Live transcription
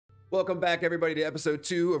Welcome back, everybody, to episode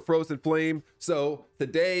 2 of Frozen Flame. So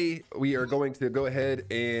today we are going to go ahead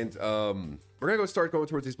and we're gonna start going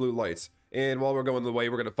towards these blue lights. And while we're going the way,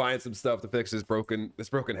 we're gonna find some stuff to fix this broken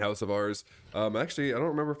house of ours. Actually, I don't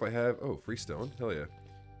remember if I have. Oh, free stone. Hell yeah.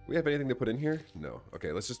 We have anything to put in here? No.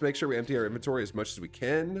 Okay, let's just make sure we empty our inventory as much as we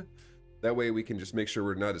can. That way we can just make sure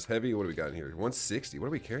we're not as heavy. What do we got in here? 160. What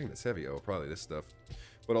are we carrying that's heavy? Oh, probably this stuff.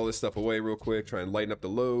 Put all this stuff away real quick. Try and lighten up the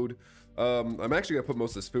load. I'm actually gonna put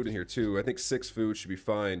most of this food in here too. I think 6 food should be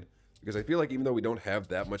fine because I feel like even though we don't have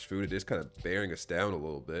that much food, it is kind of bearing us down a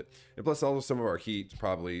little bit. And plus, also some of our heat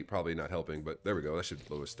probably not helping. But there we go. That should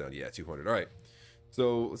lower us down. Yeah, 200. All right.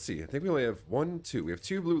 So let's see. I think we only have 1, 2. We have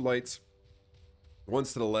 2 blue lights.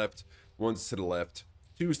 One's to the left. One's to the left.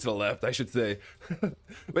 2's to the left, I should say.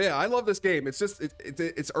 But yeah, I love this game. It's just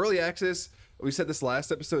it's early access. We said this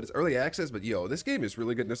last episode, it's early access, but yo, this game is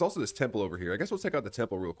really good. And there's also this temple over here. I guess we'll check out the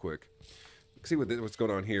temple real quick. See what's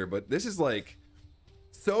going on here. But this is like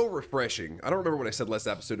so refreshing. I don't remember what I said last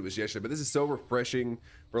episode, it was yesterday, but this is so refreshing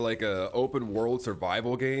for like a open world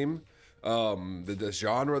survival game. The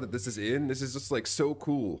genre that this is in, this is just like so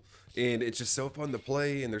cool. And it's just so fun to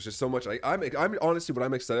play, and there's just so much. I'm honestly, what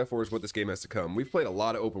I'm excited for is what this game has to come. We've played a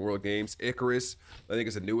lot of open world games. Icarus, I think,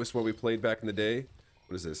 is the newest one we played back in the day.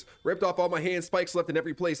 What is this? Ripped off all my hands, spikes left in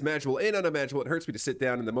every place, magical and unimaginable. It hurts me to sit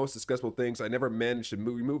down in the most disgustful things. I never managed to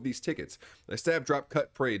remove these tickets. I stabbed, dropped,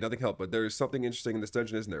 cut, prayed. Nothing helped, but there's something interesting in this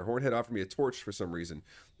dungeon, isn't there? Hornhead offered me a torch for some reason.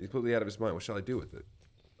 He's completely out of his mind. What shall I do with it?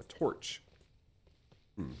 A torch.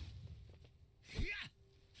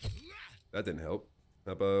 That didn't help.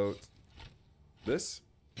 How about this?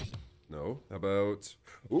 No. How about...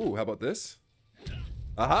 Ooh, how about this?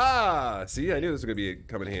 Aha! See, I knew this was going to be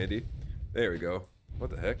coming handy. There we go. What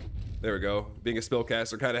the heck? There we go. Being a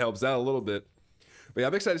spellcaster kind of helps out a little bit. But yeah,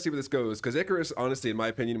 I'm excited to see where this goes, because Icarus, honestly, in my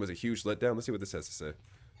opinion, was a huge letdown. Let's see what this has to say.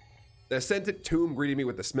 The scented tomb greeted me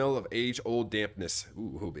with the smell of age-old dampness.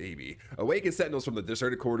 Ooh, baby. Awakened sentinels from the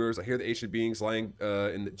deserted corridors. I hear the ancient beings lying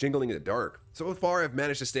jingling in the dark. So far, I've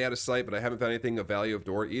managed to stay out of sight, but I haven't found anything of value of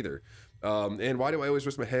Dora either. And why do I always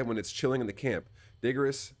risk my head when it's chilling in the camp?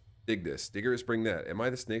 Diggerus, dig this. Diggerus, bring that. Am I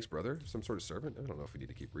the snake's brother? Some sort of servant? I don't know if we need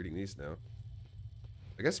to keep reading these now.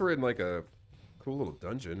 I guess we're in like a cool little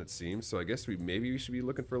dungeon, it seems. So I guess maybe we should be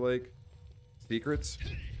looking for like secrets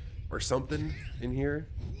or something in here.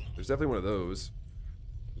 There's definitely one of those.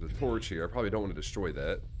 There's a torch here. I probably don't want to destroy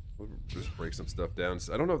that. We'll just break some stuff down.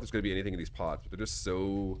 I don't know if there's going to be anything in these pots, but they're just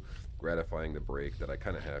so gratifying to break that I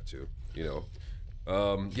kind of have to, you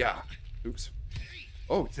know. Yeah. Oops.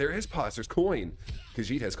 Oh, there is pots. There's coin.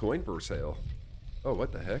 Khajiit has coin for sale. Oh,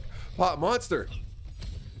 what the heck? Pot monster.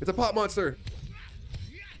 It's a pot monster.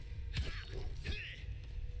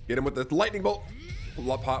 Get him with the lightning bolt.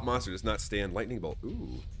 Pot monster does not stand lightning bolt.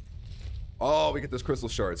 Ooh. Oh, we get those crystal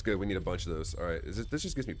shards. Good. We need a bunch of those. All right. This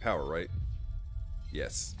just gives me power, right?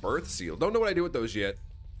 Yes. Birth seal. Don't know what I do with those yet.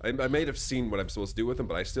 I may have seen what I'm supposed to do with them,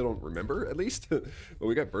 but I still don't remember, at least. But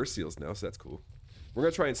we got birth seals now, so that's cool. We're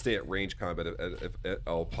going to try and stay at range combat at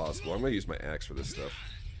all possible. I'm going to use my axe for this stuff,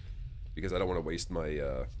 because I don't want to waste my I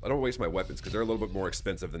don't want to waste my weapons, because they're a little bit more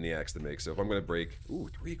expensive than the axe to make. So if I'm going to break... Ooh,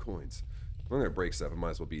 3 coins. If I'm going to break stuff, it might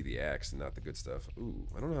as well be the axe and not the good stuff. Ooh,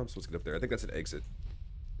 I don't know how I'm supposed to get up there. I think that's an exit.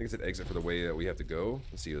 I think it's an exit for the way we have to go.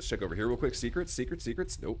 Let's see. Let's check over here real quick. Secrets?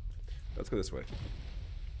 Secrets? Nope. Let's go this way.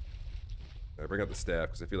 All right, bring out the staff,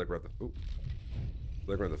 because I feel like we're at the... Ooh. I feel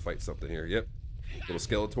like we're going to fight something here. Yep. Little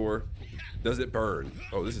Skeletor. Does it burn?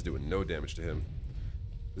 Oh, this is doing no damage to him.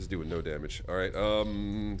 This is doing no damage. All right.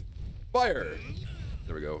 Fire.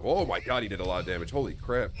 There we go. Oh my God, he did a lot of damage. Holy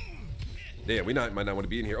crap. Damn, we might not want to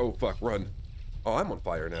be in here. Oh fuck, run. Oh, I'm on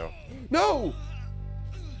fire now. No.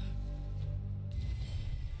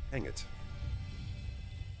 Dang it.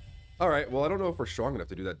 All right. Well, I don't know if we're strong enough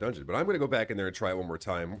to do that dungeon, but I'm gonna go back in there and try it one more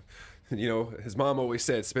time. You know, his mom always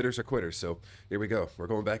said, "Spitters are quitters." So here we go. We're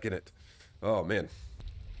going back in it. Oh man.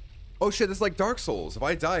 Oh shit, this is like Dark Souls. If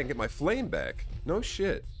I die, I can get my flame back. No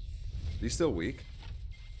shit. He's still weak.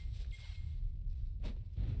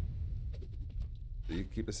 Did he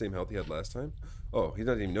keep the same health he had last time? Oh, he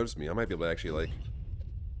doesn't even notice me. I might be able to actually like...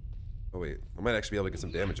 Oh wait, I might actually be able to get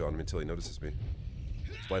some damage on him until he notices me.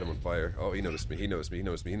 Just light him on fire. Oh, he noticed me. He noticed me. He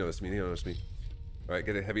noticed me. He noticed me. He noticed me. All right,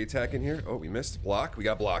 get a heavy attack in here. Oh, we missed. Block. We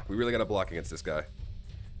got block. We really got to block against this guy,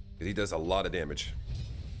 because he does a lot of damage.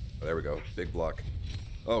 Oh, there we go. Big block.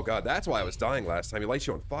 Oh God, that's why I was dying last time. He lights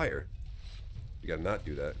you on fire. We gotta not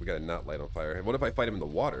do that. We gotta not light on fire. And what if I fight him in the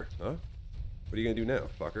water? Huh? What are you gonna do now,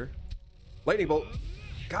 fucker? Lightning bolt.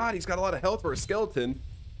 God, he's got a lot of health for a skeleton.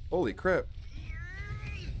 Holy crap.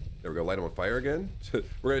 There we go. Light him on fire again.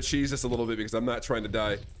 We're gonna cheese this a little bit because I'm not trying to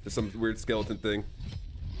die to some weird skeleton thing.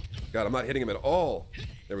 God, I'm not hitting him at all.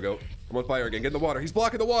 There we go. I'm on fire again. Get in the water. He's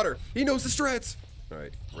blocking the water. He knows the strats. All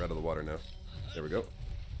right, we're out of the water now. There we go.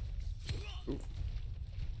 Ooh.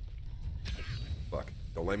 Fuck.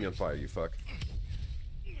 Don't light me on fire, you fuck.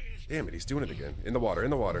 Damn it, he's doing it again. In the water, in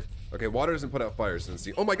the water. Okay, water doesn't put out fires. Doesn't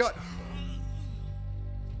see. Oh my god.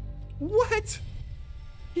 What?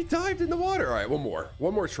 He dived in the water. All right, one more.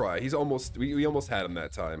 One more try. He's almost, we almost had him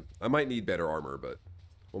that time. I might need better armor, but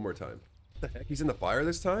one more time. What the heck? He's in the fire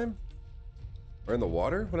this time? Or in the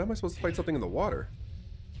water? When am I supposed to fight something in the water?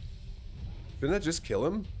 Didn't that just kill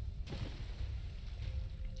him?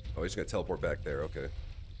 Oh, he's gonna teleport back there. Okay.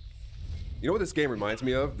 You know what this game reminds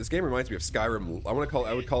me of? This game reminds me of Skyrim. I would call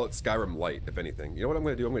it Skyrim Light, if anything. You know what I'm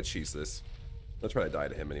gonna do? I'm gonna cheese this. I'm not trying to die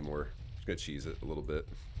to him anymore. I'm just gonna cheese it a little bit.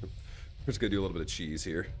 I'm just gonna do a little bit of cheese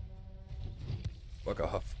here. Fuck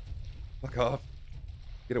off. Fuck off.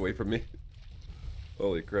 Get away from me.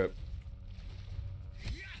 Holy crap.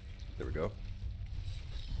 There we go.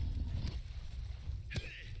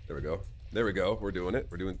 There we go. There we go. We're doing it.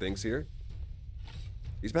 We're doing things here.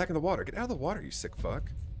 He's back in the water. Get out of the water, you sick fuck.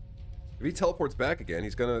 If he teleports back again,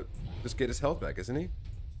 he's gonna just get his health back, isn't he?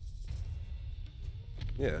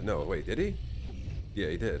 Yeah, no, wait, did he? Yeah,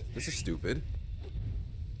 he did. This is stupid.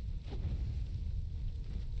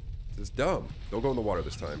 This is dumb. Don't go in the water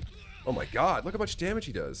this time. Oh my god, look how much damage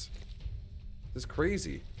he does. This is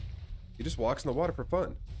crazy. He just walks in the water for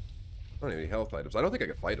fun. I don't have any health items. I don't think I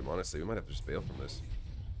can fight him, honestly. We might have to just bail from this.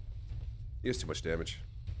 He has too much damage.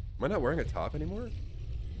 Am I not wearing a top anymore?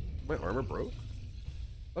 My armor broke?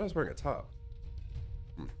 I thought I was wearing a top.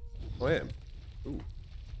 Oh, I am. Ooh.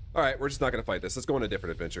 Alright, we're just not gonna fight this. Let's go on a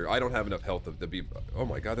different adventure. I don't have enough health to be... Oh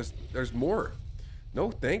my god, there's more. No,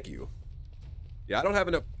 thank you. Yeah, I don't have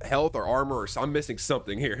enough health or armor or... I'm missing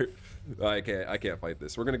something here. I can't fight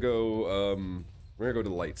this. We're gonna go to the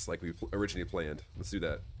lights like we originally planned. Let's do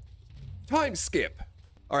that. Time skip!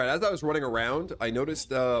 Alright, as I was running around, I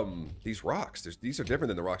noticed these rocks. These are different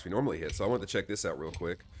than the rocks we normally hit, so I wanted to check this out real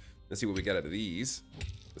quick and see what we get out of these.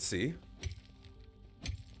 Let's see.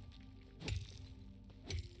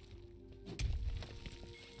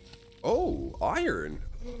 Oh, iron.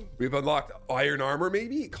 We've unlocked iron armor,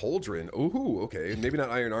 maybe? Cauldron. Ooh, okay. Maybe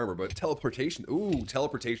not iron armor, but teleportation. Ooh,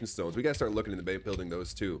 teleportation stones. We gotta start looking into building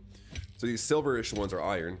those too. So these silverish ones are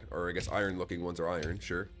iron, or I guess iron-looking ones are iron.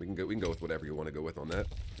 Sure, we can go with whatever you want to go with on that.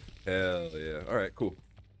 Hell yeah. All right, cool.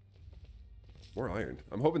 More iron.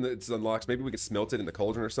 I'm hoping that it unlocks. Maybe we can smelt it in the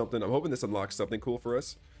cauldron or something. I'm hoping this unlocks something cool for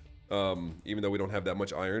us. Even though we don't have that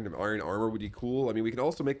much iron. Iron armor would be cool. I mean, we can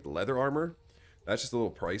also make leather armor. That's just a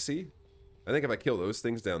little pricey. I think if I kill those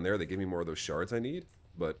things down there, they give me more of those shards I need.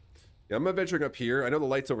 But yeah, I'm venturing up here. I know the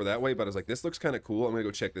light's over that way, but I was like, this looks kind of cool. I'm gonna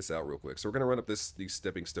go check this out real quick. So we're gonna run up these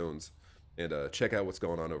stepping stones and check out what's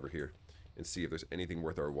going on over here and see if there's anything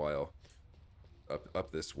worth our while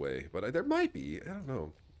up this way. But there might be. I don't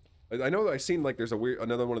know. I know I've seen like there's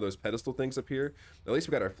another one of those pedestal things up here. At least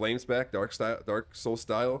we got our flames back, Dark Soul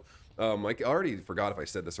style. I already forgot if I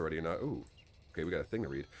said this already or not. Ooh, okay, we got a thing to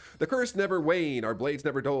read. The curse never wane, our blades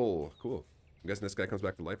never dull. Cool. I'm guessing this guy comes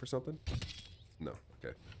back to life or something? No,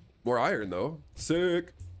 okay. More iron though.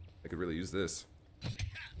 Sick. I could really use this.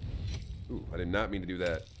 Ooh, I did not mean to do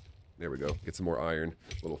that. There we go. Get some more iron.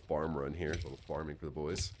 Little farm run here. A little farming for the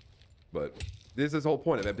boys. But this is the whole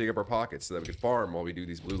point of emptying up our pockets so that we can farm while we do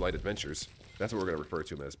these blue light adventures. That's what we're going to refer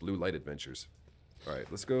to them as, blue light adventures. All right,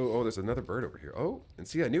 let's go. Oh, there's another bird over here. Oh, and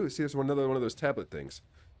see, I knew it. See, there's another one of those tablet things.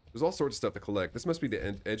 There's all sorts of stuff to collect. This must be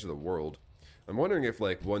the edge of the world. I'm wondering if,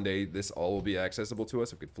 like, one day this all will be accessible to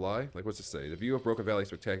us if we could fly. Like, what's it say? The view of Broken Valley is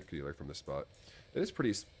spectacular from this spot. It is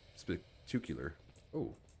pretty spectacular.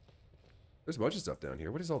 Oh, there's a bunch of stuff down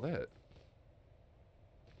here. What is all that?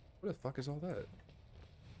 What the fuck is all that?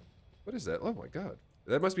 What is that? Oh my god.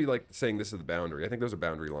 That must be like saying this is the boundary. I think those are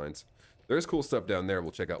boundary lines. There's cool stuff down there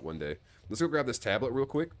we'll check out one day. Let's go grab this tablet real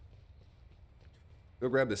quick. Go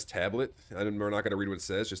grab this tablet. We're not going to read what it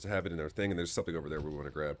says, just to have it in our thing. And there's something over there we want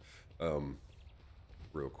to grab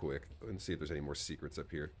real quick. And see if there's any more secrets up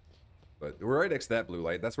here. But we're right next to that blue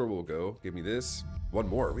light. That's where we'll go. Give me this. One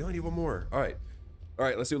more. We only need one more. All right. All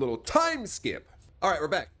right, let's do a little time skip. All right, we're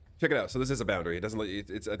back. Check it out. So this is a boundary. It doesn't let you,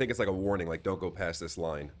 I think it's like a warning, like don't go past this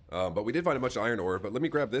line. But we did find a bunch of iron ore. But let me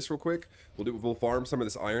grab this real quick. We'll farm some of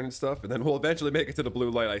this iron and stuff, and then we'll eventually make it to the blue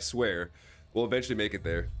light. I swear, we'll eventually make it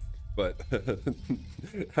there. But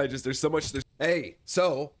there's so much. Hey,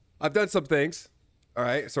 so I've done some things. All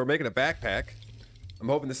right, so we're making a backpack. I'm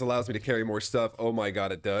hoping this allows me to carry more stuff. Oh my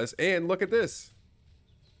god, it does. And look at this.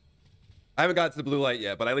 I haven't got to the blue light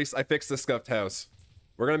yet, but at least I fixed the scuffed house.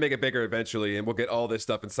 We're gonna make it bigger eventually, and we'll get all this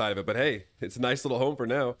stuff inside of it. But hey, it's a nice little home for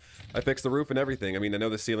now. I fixed the roof and everything. I mean, I know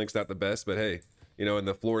the ceiling's not the best, but hey, you know, and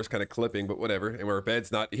the floor is kind of clipping, but whatever. And our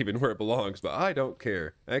bed's not even where it belongs, but I don't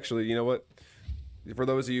care. Actually, you know what? For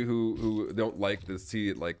those of you who don't like to see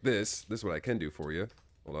it like this is what I can do for you.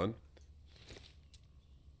 Hold on.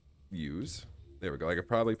 Use. There we go. I could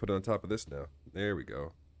probably put it on top of this now. There we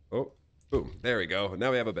go. Oh, boom. There we go.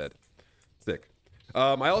 Now we have a bed. Sick.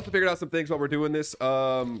 I also figured out some things while we're doing this.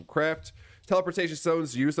 Craft teleportation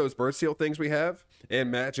stones, use those bird seal things we have, and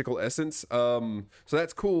magical essence. So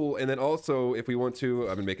that's cool. And then also, if we want to,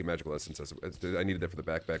 I've been making magical essence. I needed that for the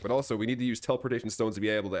backpack. But also, we need to use teleportation stones to be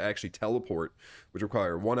able to actually teleport, which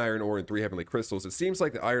require 1 iron ore and 3 heavenly crystals. It seems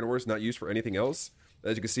like the iron ore is not used for anything else.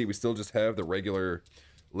 As you can see, we still just have the regular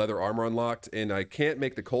leather armor unlocked, and I can't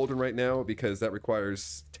make the cauldron right now because that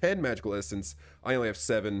requires 10 magical essence. I only have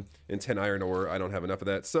 7 and 10 iron ore. I don't have enough of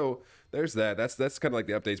that, so there's that. That's kind of like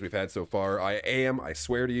the updates we've had so far. I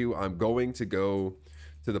swear to you, I'm going to go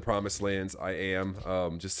to the promised lands. I am.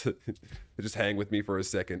 Just hang with me for a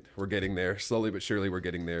second. We're getting there, slowly but surely. We're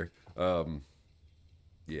getting there.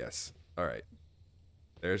 Yes. All right.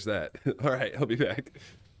 There's that. All right. I'll be back.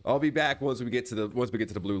 I'll be back once we get to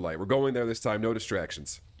the blue light. We're going there this time. No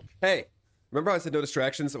distractions. Hey, remember how I said no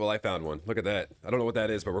distractions? Well, I found one. Look at that. I don't know what that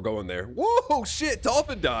is, but we're going there. Whoa, shit!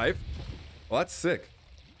 Dolphin dive. Well, that's sick.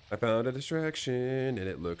 I found a distraction, and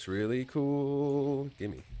it looks really cool.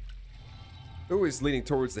 Gimme. Who is leaning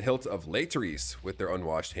towards the hilt of Lateries with their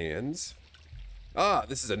unwashed hands? Ah,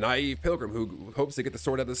 this is a naive pilgrim who hopes to get the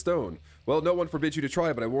sword out of the stone. Well, no one forbids you to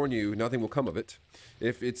try, but I warn you, nothing will come of it.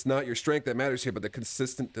 If it's not your strength that matters here, but the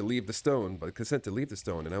consent to leave the stone,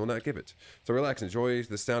 and I will not give it. So relax, enjoy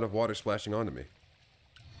the sound of water splashing onto me.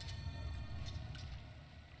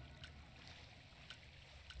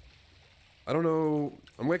 I don't know.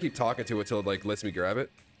 I'm gonna keep talking to it till it like lets me grab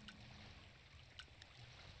it.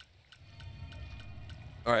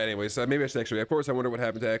 All right. Anyways, maybe I should actually. Of course, I wonder what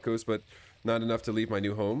happened to Echoes, but not enough to leave my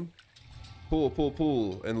new home.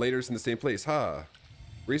 Pool, and later's in the same place. Ha!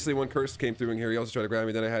 Recently, one curse came through in here. He also tried to grab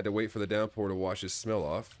me. Then I had to wait for the downpour to wash his smell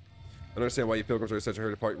off. I don't understand why you pilgrims are in such a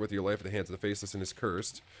hurry to part with your life at the hands of the faceless and is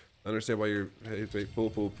cursed. I understand why you're. Hey, wait,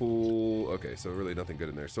 pool. Okay, so really nothing good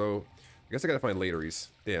in there. So I guess I gotta find lateries.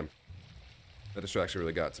 Damn. That distraction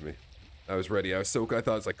really got to me. I was ready. I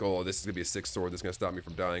thought it's like, oh, this is gonna be a 6 sword that's gonna stop me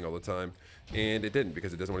from dying all the time, and it didn't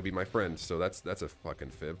because it doesn't want to be my friend. So that's a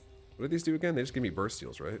fucking fib. What did these do again? They just give me burst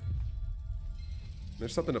steals, right?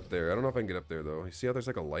 There's something up there. I don't know if I can get up there though. You see how there's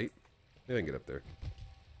like a light? Maybe I can get up there.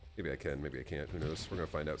 Maybe I can. Maybe I can't. Who knows? We're gonna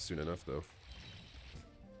find out soon enough though.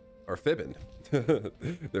 Are fibbing.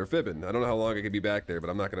 They're fibbing. I don't know how long I could be back there, but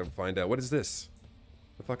I'm not gonna find out. What is this?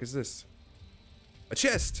 The fuck is this? A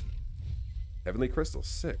chest. Heavenly crystal,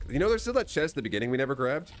 sick. You know, there's still that chest at the beginning we never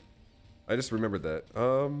grabbed. I just remembered that.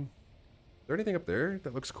 Is there anything up there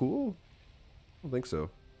that looks cool? I don't think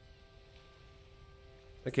so.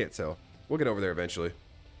 I can't tell. We'll get over there eventually.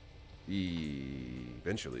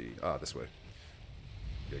 Eventually. Ah, this way.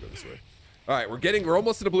 Gotta go this way. All right, we're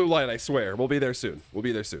almost to the blue light. I swear, we'll be there soon. We'll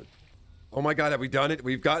be there soon. Oh my God, have we done it?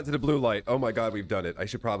 We've gotten to the blue light. Oh my God, we've done it. I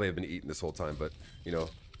should probably have been eating this whole time, but you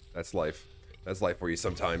know, that's life. That's life for you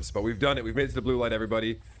sometimes. But we've done it. We've made it to the blue light,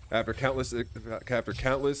 everybody. After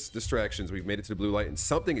countless distractions, we've made it to the blue light, and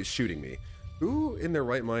something is shooting me. Who in their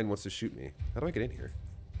right mind wants to shoot me? How do I get in here?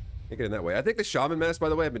 Can't get in that way. I think the shaman mask, by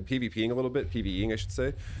the way, I've been PvPing a little bit, PvEing, I should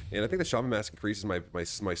say, and I think the shaman mask increases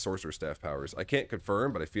my sorcerer staff powers. I can't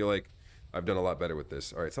confirm, but I feel like I've done a lot better with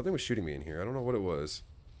this. All right, something was shooting me in here. I don't know what it was.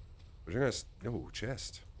 But you're gonna. Oh,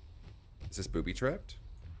 chest. Is this booby trapped?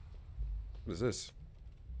 What is this?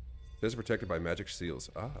 It is protected by magic seals.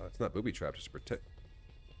 Ah, it's not booby trapped, it's protect.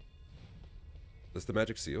 Is this the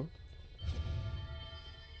magic seal?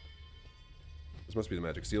 This must be the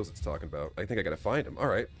magic seals it's talking about. I think I gotta find them.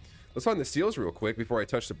 Alright. Let's find the seals real quick before I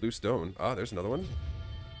touch the blue stone. Ah, there's another one.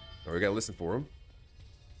 Oh, we gotta listen for them.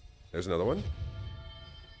 There's another one.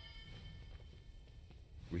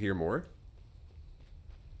 We hear more.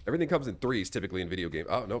 Everything comes in 3s typically in video game.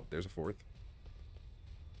 Oh, nope, there's a 4th.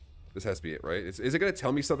 This has to be it, right? Is it gonna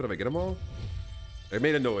tell me something if I get them all? It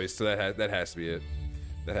made a noise, so that has to be it.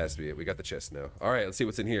 That has to be it. We got the chest now. All right, let's see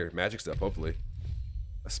what's in here. Magic stuff, hopefully.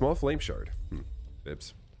 A small flame shard.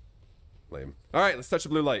 Bibs. Lame. All right, let's touch the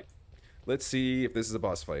blue light. Let's see if this is a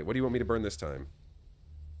boss fight. What do you want me to burn this time?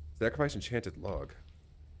 Sacrifice enchanted log.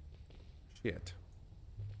 Shit.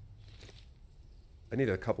 I need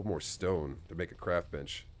a couple more stone to make a craft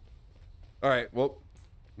bench. All right, well,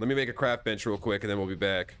 let me make a craft bench real quick, and then we'll be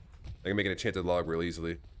back. I can make an enchanted log real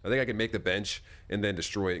easily. I think I can make the bench and then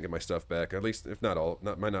destroy it and get my stuff back. At least, if not all,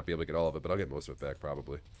 might not be able to get all of it, but I'll get most of it back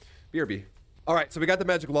probably. BRB. All right, so we got the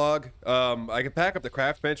magic log. I can pack up the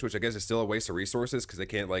craft bench, which I guess is still a waste of resources because they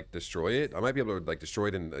can't like destroy it. I might be able to like destroy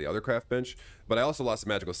it in the other craft bench, but I also lost the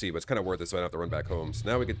magical seed, but it's kind of worth it so I don't have to run back home. So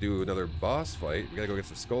now we could do another boss fight. We gotta go get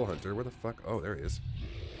the skull hunter. Where the fuck? Oh, there he is.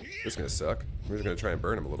 This is gonna suck. We're just gonna try and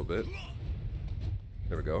burn him a little bit.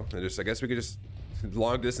 There we go. And I guess we could just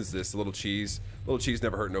long distance this. A little cheese. Little cheese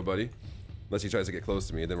never hurt nobody, unless he tries to get close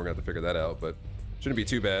to me. Then we're gonna have to figure that out, but. Shouldn't be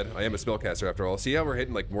too bad. I am a spellcaster after all. See how we're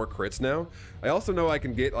hitting like more crits now? I also know I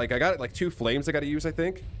can get like I got like 2 flames I gotta use, I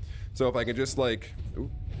think. So if I can just like ooh,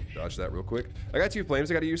 dodge that real quick. I got 2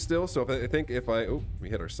 flames I gotta use still, so I think if I oh,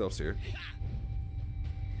 we hit ourselves here.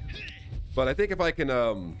 But I think if I can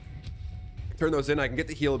turn those in, I can get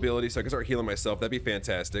the heal ability so I can start healing myself. That'd be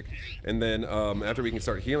fantastic. And then after we can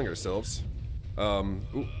start healing ourselves.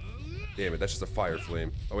 Ooh, damn it, that's just a fire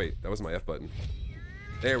flame. Oh wait, that was my F button.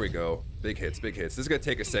 There we go. Big hits, big hits. This is gonna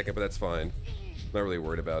take a second, but that's fine. Not really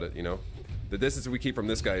worried about it, you know? The distance we keep from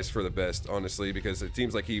this guy is for the best, honestly, because it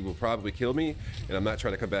seems like he will probably kill me, and I'm not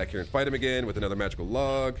trying to come back here and fight him again with another magical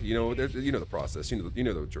log. You know, you know the process. You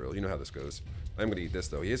know the drill. You know how this goes. I'm gonna eat this,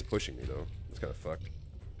 though. He is pushing me, though. It's kind of fucked.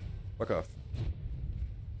 Fuck off.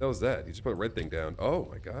 What was that? He just put a red thing down. Oh,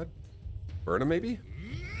 my God. Burn him, maybe?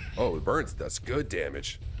 Oh, it burns. That's good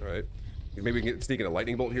damage. All right. Maybe we can sneak in a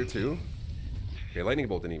lightning bolt here, too. Okay, lightning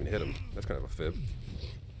bolt didn't even hit him. That's kind of a fib.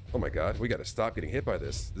 Oh my God, we gotta stop getting hit by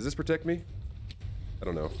this. Does this protect me? I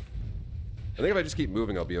don't know. I think if I just keep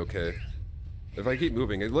moving, I'll be okay. If I keep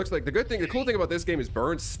moving, it looks like the cool thing about this game is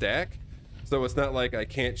burns stack. So it's not like I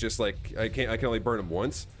can't just like, I can only burn them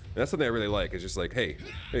once. And that's something I really like. It's just like, hey,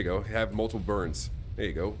 there you go, have multiple burns. There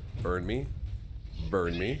you go, burn me,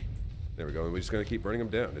 burn me. There we go, and we're just gonna keep burning them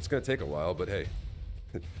down. It's gonna take a while, but hey.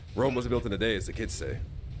 Rome wasn't built in a day, as the kids say.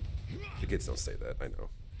 The kids don't say that, I know.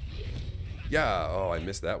 Yeah, oh, I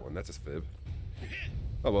missed that one. That's a fib.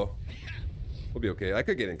 Oh, well. We'll be okay. I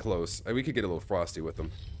could get in close. We could get a little frosty with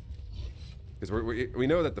them. Because we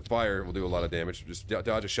know that the fire will do a lot of damage. Just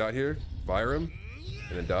dodge a shot here, fire him,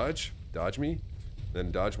 and then dodge. Dodge me.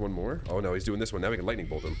 Then dodge one more. Oh, no, he's doing this one. Now we can lightning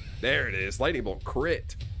bolt him. There it is. Lightning bolt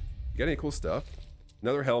crit. You got any cool stuff?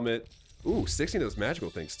 Another helmet. Ooh, 16 of those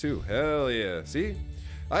magical things, too. Hell yeah. See?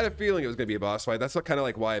 I had a feeling it was going to be a boss fight. That's kind of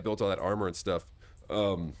like why I built all that armor and stuff.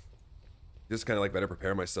 Just kind of like better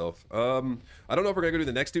prepare myself. I don't know if we're going to go do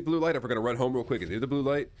the next blue light, if we're going to run home real quick and do the blue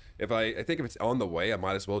light. I think if it's on the way, I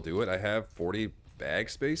might as well do it. I have 40 bag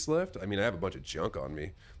space left. I mean, I have a bunch of junk on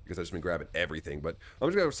me because I've just been grabbing everything. But I'm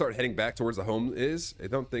just going to start heading back towards the home is. I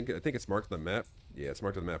think it's marked on the map. Yeah, it's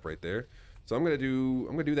marked on the map right there. So I'm going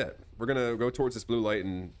to do that. We're going to go towards this blue light,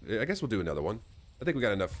 and I guess we'll do another one. I think we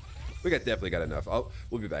got enough. Definitely got enough.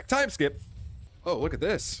 We'll be back. Time skip. Oh, look at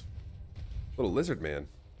this. Little lizard man.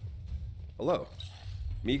 Hello.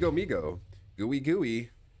 Migo Migo. Gooey Gooey.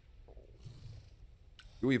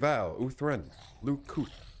 Gooey Vow. Uthrun. Lukuth.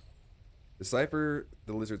 Decipher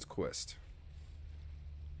the lizard's quest.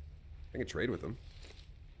 I can trade with him.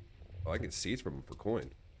 Oh, I can get seeds from him for coin.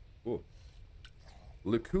 Cool.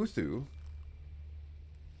 Lukuthu.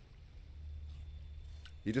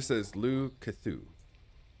 He just says Lukuthu.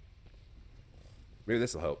 Maybe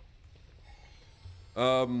this will help.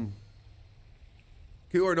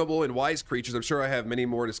 Who are noble and wise creatures? I'm sure I have many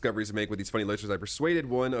more discoveries to make with these funny lizards. I persuaded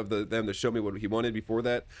one of them to show me what he wanted before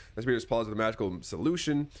that. My spirit was with a magical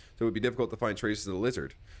solution, so it would be difficult to find traces of the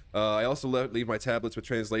lizard. I also leave my tablets with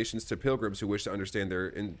translations to pilgrims who wish to understand their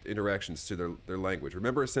interactions to their language.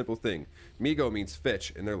 Remember a simple thing. Migo means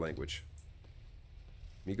fetch in their language.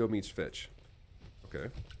 Migo means fetch.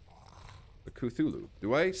 Okay. The Cthulhu.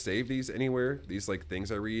 Do I save these anywhere? These like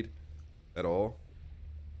things I read at all?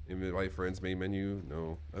 Invite friends, main menu?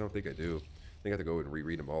 No, I don't think I do. I think I have to go and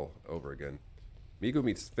reread them all over again. Migo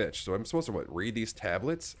means fetch, so I'm supposed to what? Read these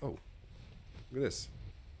tablets? Oh, look at this.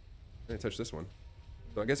 I didn't touch this one.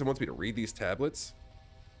 So I guess it wants me to read these tablets.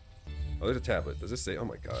 Oh, there's a tablet. Does this say? Oh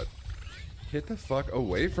my God. Get the fuck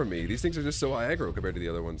away from me. These things are just so aggro compared to the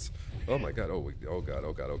other ones. Oh my God. Oh God. Oh God.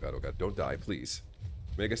 Oh God. Oh God. Don't die, please.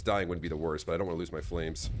 I mean, I guess dying wouldn't be the worst, but I don't want to lose my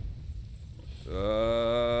flames.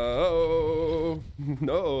 Oh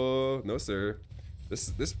no, sir.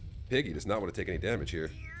 This piggy does not want to take any damage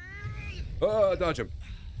here. Oh, dodge him.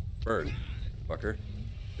 Burn, fucker.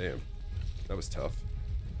 Damn, that was tough.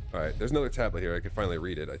 All right, there's another tablet here. I can finally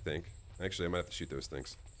read it. I think. Actually, I might have to shoot those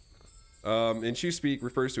things. In Chu speak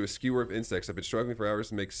refers to a skewer of insects. I've been struggling for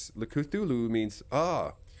hours. Makes Cthulhu means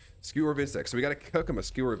skewer of insects. So we gotta cook him a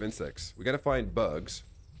skewer of insects. We gotta find bugs.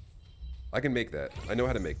 I can make that. I know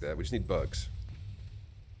how to make that. We just need bugs.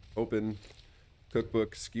 Open.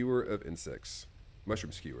 Cookbook. Skewer of insects.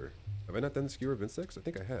 Mushroom skewer. Have I not done the skewer of insects? I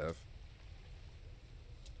think I have.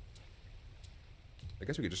 I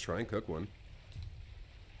guess we could just try and cook one.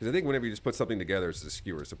 Because I think whenever you just put something together, it's a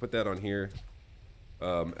skewer. So put that on here.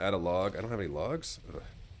 Add a log. I don't have any logs. Ugh.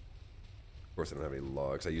 Of course I don't have any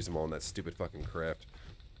logs. I use them all in that stupid fucking craft.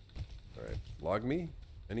 Alright. Log me.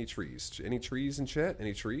 Any trees? Any trees in chat?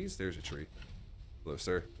 Any trees? There's a tree. Hello,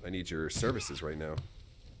 sir. I need your services right now.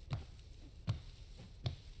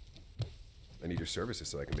 I need your services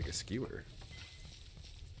so I can make a skewer.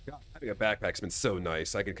 God, having a backpack's been so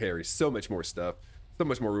nice. I can carry so much more stuff. So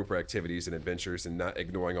much more room for activities and adventures and not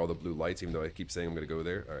ignoring all the blue lights, even though I keep saying I'm going to go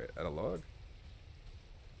there. Alright, add a log.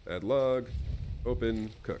 Add log.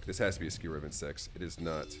 Open. Cook. This has to be a skewer of insects. It is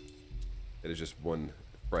not. It is just one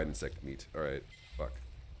fried insect meat. Alright. Fuck.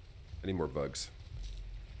 I need more bugs.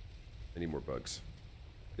 I need more bugs.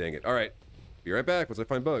 Dang it. Alright. Be right back once I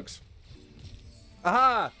find bugs.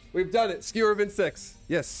 Aha! We've done it! Skewer of insects!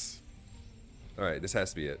 Yes! Alright, this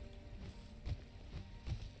has to be it.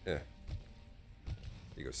 Yeah.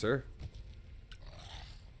 Here you go, sir.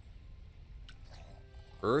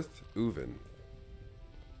 Earth Oven.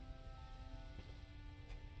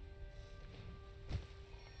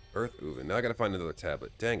 Earth Oven. Now I gotta find another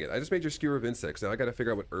tablet. Dang it. I just made your skewer of insects. Now I gotta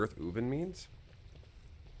figure out what Earth Oven means.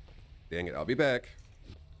 Dang it. I'll be back.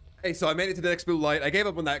 Hey, so I made it to the next blue light. I gave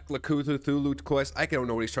up on that Cthulhu quest. I don't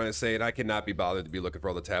know what he's trying to say, and I cannot be bothered to be looking for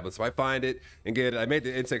all the tablets. So I find it and get it. I made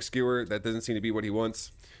the insect skewer. That doesn't seem to be what he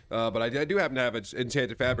wants. But I do happen to have an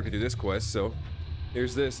enchanted fabric to do this quest, so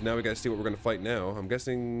here's this. Now we gotta see what we're gonna fight now. I'm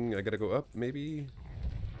guessing I gotta go up, maybe?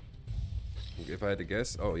 If I had to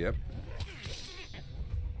guess. Oh, yep.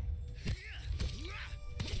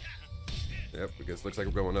 Yep, because it looks like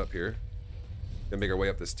we're going up here. Gonna make our way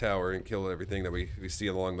up this tower and kill everything that we see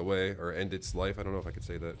along the way, or end its life. I don't know if I could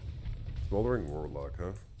say that. Smoldering Warlock,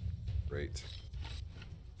 huh? Great.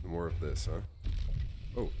 More of this, huh?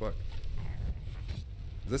 Oh, fuck.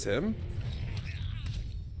 Is this him?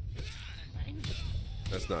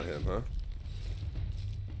 That's not him, huh?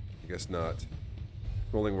 I guess not.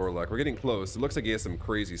 Smoldering Warlock. We're getting close. It looks like he has some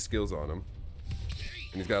crazy skills on him.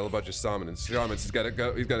 And he's got a bunch of shamans. He's got to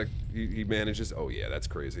go. He manages. Oh, yeah, that's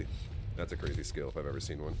crazy. That's a crazy skill if I've ever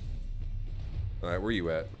seen one. Alright, where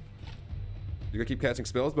you at? You gonna keep casting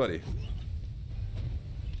spells, buddy?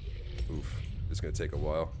 Oof. This is gonna take a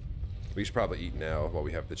while. We should probably eat now while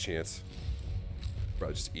we have the chance.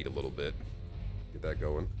 Probably just eat a little bit. Get that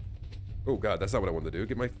going. Oh god, that's not what I wanted to do.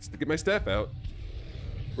 Get my staff out.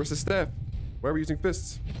 Where's the staff? Why are we using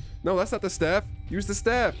fists? No, that's not the staff. Use the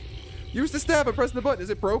staff. Use the staff. I'm pressing the button. Is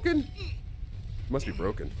it broken? It must be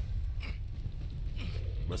broken.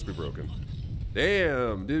 Must be broken.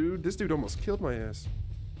 Damn, dude. This dude almost killed my ass.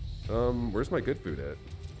 Where's my good food at?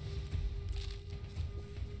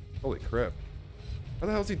 Holy crap. How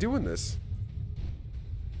the hell is he doing this?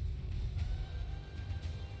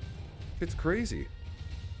 It's crazy.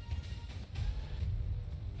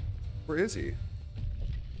 Where is he?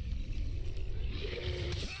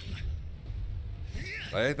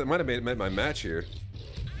 I might have made my match here.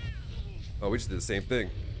 Oh, we just did the same thing.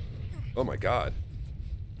 Oh my god.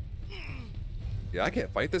 Yeah, I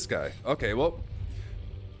can't fight this guy. Okay, well,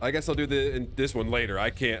 I guess I'll do this one later. I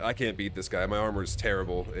can't beat this guy. My armor is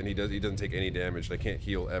terrible, and he doesn't take any damage. And I can't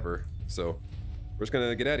heal ever. So we're just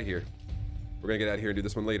gonna get out of here. We're gonna get out of here and do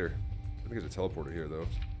this one later. I think there's a teleporter here though.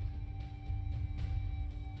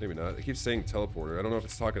 Maybe not. It keeps saying teleporter. I don't know if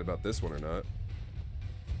it's talking about this one or not.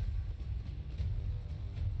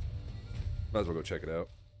 Might as well go check it out.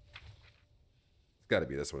 It's got to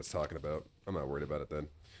be this one it's talking about. I'm not worried about it then.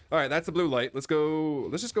 All right, that's the blue light. Let's go.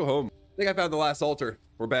 Let's just go home. I think I found the last altar.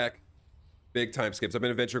 We're back. Big time skips. I've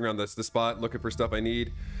been adventuring around the spot, looking for stuff I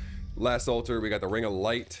need. Last altar, we got the Ring of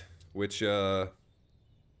Light, which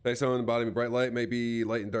based on the bottom of bright light may be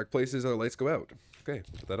light in dark places. Other lights go out. Okay,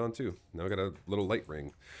 put that on too. Now I got a little light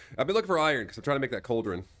ring. I've been looking for iron because I'm trying to make that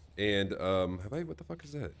cauldron. And what the fuck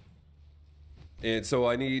is that? And so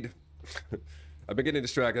I need. I've been getting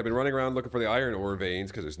distracted. I've been running around looking for the iron ore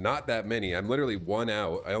veins because there's not that many. I'm literally one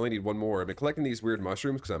out. I only need one more. I've been collecting these weird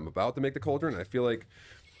mushrooms because I'm about to make the cauldron. I feel like...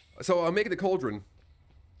 So I'm making the cauldron.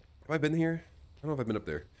 Have I been here? I don't know if I've been up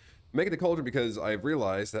there. I'm making the cauldron because I've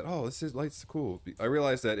realized that, oh, this is light's cool. I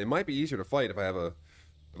realized that it might be easier to fight if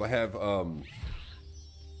I have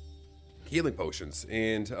healing potions.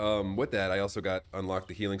 And with that, I also got unlocked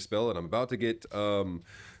the healing spell, and I'm about to get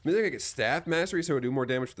maybe I get staff mastery, so I do more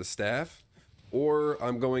damage with the staff, or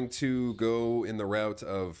I'm going to go in the route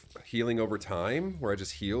of healing over time, where I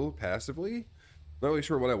just heal passively. Not really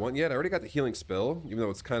sure what I want yet. I already got the healing spell, even though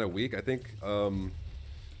it's kind of weak. I think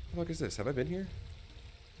the fuck is this? Have I been here?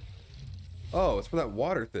 Oh, it's for that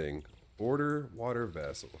water thing. Order water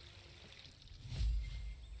vessel.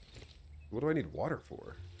 What do I need water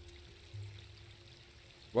for?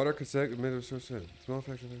 Water consent small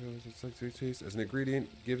fraction as an ingredient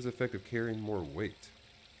gives the effect of carrying more weight.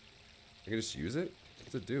 I can just use it?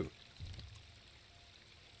 What's it do?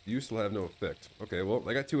 Use will have no effect. Okay, well,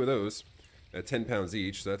 I got 2 of those at 10 pounds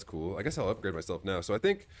each, so that's cool. I guess I'll upgrade myself now. So I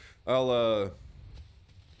think I'll, I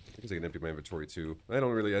guess I can empty my inventory too. I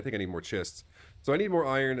think I need more chests. So I need more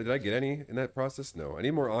iron. Did I get any in that process? No. I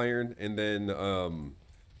need more iron, and then,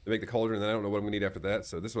 to make the cauldron, and then I don't know what I'm gonna need after that.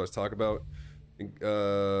 So this is what I was talking about.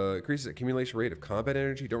 Increases accumulation rate of combat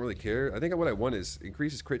energy. Don't really care. I think what I want is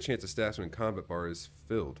increases crit chance of stats when combat bar is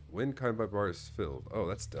filled. When combat bar is filled. Oh,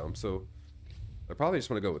 that's dumb. So I probably just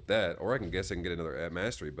want to go with that, or I can guess I can get another at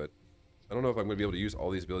mastery, but I don't know if I'm going to be able to use all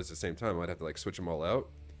these abilities at the same time. I might have to like switch them all out.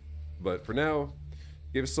 But for now,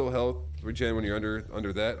 give us soul health, regen when you're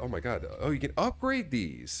under that. Oh my god. Oh, you can upgrade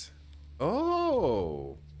these.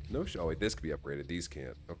 Oh. No oh wait, this could be upgraded. These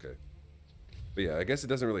can't. Okay. But yeah, I guess it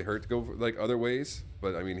doesn't really hurt to go for, like other ways.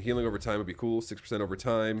 But I mean, healing over time would be cool. 6% over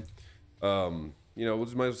time. You know, might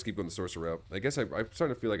as well keep going the sorcerer route. I guess I'm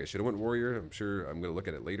starting to feel like I should have went warrior. I'm sure I'm gonna look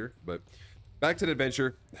at it later. But back to the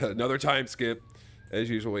adventure. Another time skip, as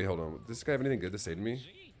usual. Wait, hold on. Does this guy have anything good to say to me?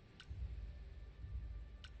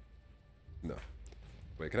 No.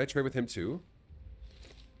 Wait, can I trade with him too?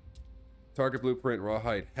 Target blueprint,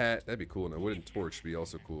 rawhide hat. That'd be cool. And a wooden torch would be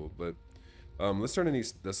also cool. But let's turn in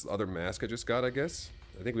this other mask I just got, I guess.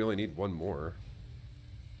 I think we only need one more.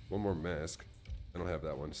 One more mask. I don't have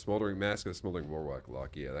that one. Smoldering mask of the smoldering warlock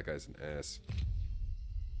lock. Yeah, that guy's an ass.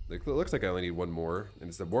 It looks like I only need one more, and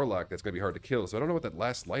it's the warlock that's gonna be hard to kill. So I don't know what that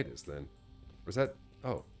last light is then. Was that?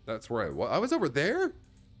 Oh, that's where I was over there.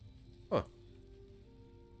 Huh.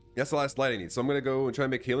 That's the last light I need. So I'm gonna go and try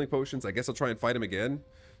and make healing potions. I guess I'll try and fight him again.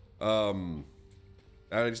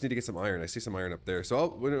 I just need to get some iron. I see some iron up there.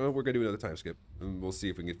 So we're gonna do another time skip, and we'll see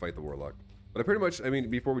if we can fight the warlock. But I pretty much, I mean,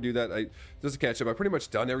 before we do that, just to catch up, I pretty much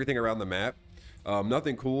done everything around the map.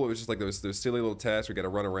 Nothing cool. It was just like those silly little tasks. We got to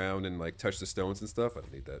run around and like touch the stones and stuff. I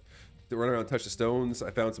don't need that. To run around and touch the stones.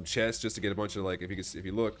 I found some chests just to get a bunch of like, if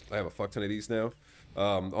you look, I have a fuck ton of these now.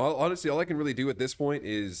 Honestly, all I can really do at this point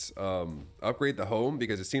is upgrade the home,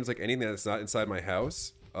 because it seems like anything that's not inside my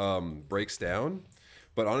house breaks down.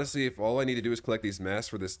 But honestly, if all I need to do is collect these masks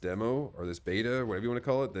for this demo, or this beta, whatever you want to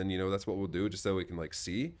call it, then, you know, that's what we'll do, just so we can, like,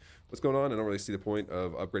 see what's going on. I don't really see the point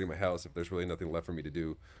of upgrading my house if there's really nothing left for me to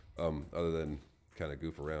do, other than kind of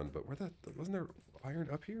goof around. But wasn't there iron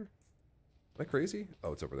up here? Am I crazy?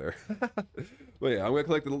 Oh, it's over there. Well, yeah, I'm going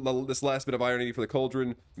to collect this last bit of iron I need for the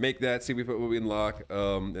cauldron, make that, see what we unlock,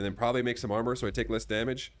 and then probably make some armor so I take less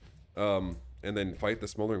damage, and then fight the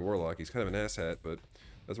smoldering warlock. He's kind of an asshat, but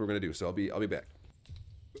that's what we're going to do. So I'll be back.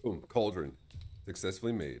 Boom, cauldron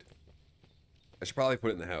successfully made. I should probably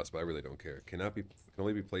put it in the house, but I really don't care. Can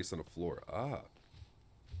only be placed on the floor. Ah. All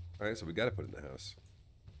right, so we got to put it in the house.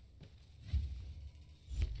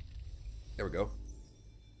 There we go.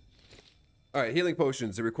 All right, healing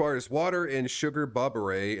potions. It requires water and sugar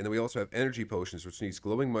bobberay, and then we also have energy potions, which needs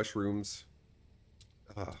glowing mushrooms.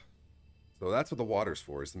 Ah. So that's what the water's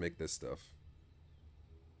for, is to make this stuff.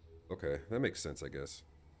 Okay, that makes sense, I guess.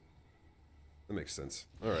 That makes sense.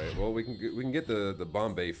 All right. Well, we can get the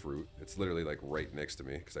Bombay fruit. It's literally like right next to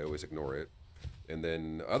me because I always ignore it. And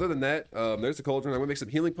then other than that, there's the cauldron. I'm gonna make some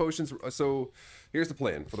healing potions. So here's the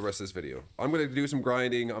plan for the rest of this video. I'm gonna do some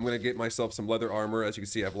grinding. I'm gonna get myself some leather armor. As you can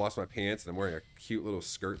see, I've lost my pants and I'm wearing a cute little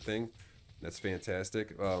skirt thing. That's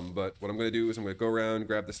fantastic. But what I'm gonna do is I'm gonna go around,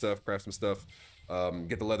 grab the stuff, craft some stuff,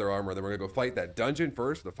 get the leather armor. Then we're gonna go fight that dungeon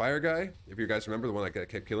first, the fire guy. If you guys remember, the one that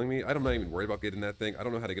kept killing me. I'm not even worried about getting that thing. I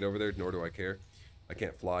don't know how to get over there, nor do I care. I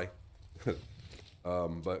can't fly.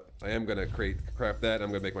 But I am gonna craft that. I'm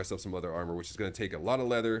gonna make myself some leather armor, which is gonna take a lot of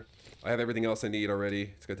leather. I have everything else I need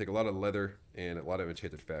already. It's gonna take a lot of leather and a lot of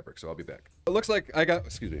enchanted fabric. So I'll be back. It looks like I got,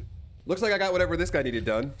 excuse me. Looks like I got whatever this guy needed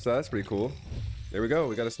done. So that's pretty cool. There we go.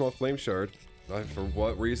 We got a small flame shard. For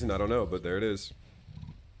what reason, I don't know, but there it is.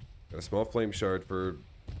 Got a small flame shard for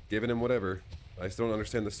giving him whatever. I still don't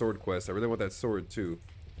understand the sword quest. I really want that sword too.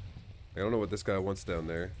 I don't know what this guy wants down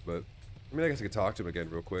there, but I mean, I guess I could talk to him again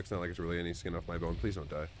real quick. It's not like it's really any skin off my bone. Please don't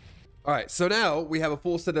die. All right, so now we have a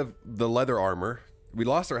full set of the leather armor. We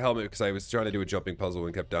lost our helmet because I was trying to do a jumping puzzle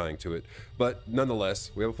and kept dying to it. But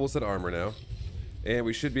nonetheless, we have a full set of armor now. And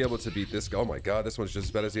we should be able to beat this guy. Oh my god, this one's just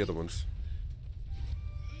as bad as the other ones.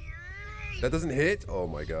 That doesn't hit? Oh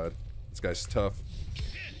my god. This guy's tough.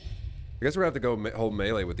 I guess we're gonna have to go whole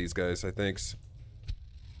melee with these guys, I think.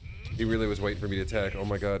 He really was waiting for me to attack. Oh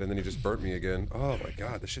my god, and then he just burnt me again. Oh my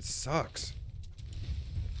god, this shit sucks.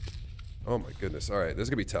 Oh my goodness. Alright, this is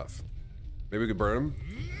gonna be tough. Maybe we could burn him.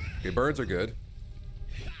 Okay, burns are good.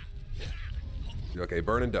 Okay,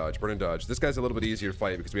 burn and dodge, burn and dodge. This guy's a little bit easier to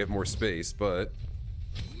fight because we have more space, but...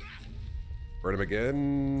 Burn him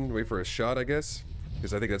again. Wait for a shot, I guess.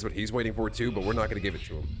 Because I think that's what he's waiting for too, but we're not gonna give it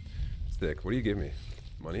to him. Stick, what do you give me?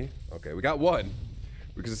 Money? Okay, we got one.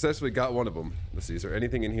 We successfully got one of them. Let's see, is there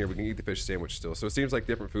anything in here? We can eat the fish sandwich still. So it seems like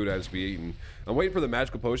different food items be eaten. I'm waiting for the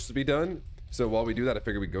magical potions to be done. So while we do that, I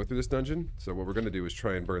figure we go through this dungeon. So what we're gonna do is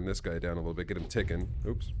try and burn this guy down a little bit, get him ticking.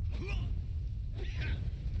 Oops.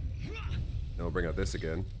 Now we'll bring out this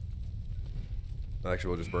again. Actually,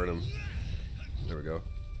 we'll just burn him. There we go.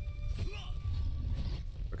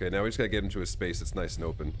 Okay, now we just gotta get him to a space that's nice and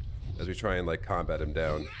open as we try and like combat him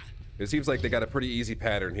down. It seems like they got a pretty easy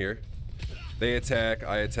pattern here. They attack,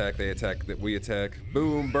 I attack, they attack, we attack.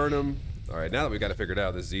 Boom, burn them. All right, now that we got it figured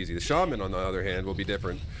out, this is easy. The shaman, on the other hand, will be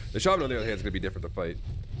different. The shaman, on the other hand, is gonna be different to fight.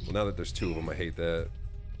 Well, now that there's two of them, I hate that.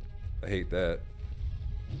 I hate that.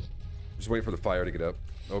 Just waiting for the fire to get up.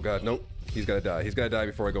 Oh god, nope. He's gotta die. He's gotta die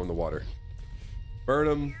before I go in the water. Burn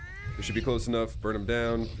him. This should be close enough. Burn him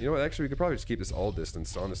down. You know what? Actually, we could probably just keep this all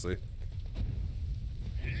distance, honestly.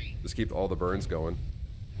 Just keep all the burns going.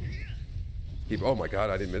 Keep. Oh my god,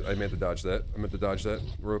 I meant to dodge that. I meant to dodge that.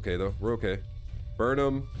 We're okay though. We're okay. Burn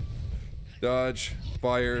him. Dodge.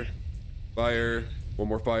 Fire. Fire. One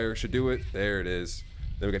more fire. Should do it. There it is.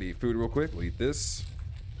 Then we gotta eat food real quick. We'll eat this.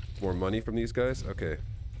 More money from these guys. Okay.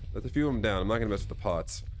 Let a few of them down. I'm not gonna mess with the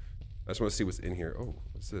pots. I just want to see what's in here. Oh,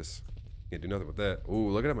 what's this? Can't do nothing with that. Oh,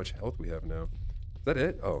 look at how much health we have now. Is that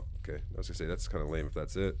it? Oh, okay. I was gonna say that's kind of lame if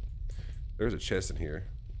that's it. There's a chest in here.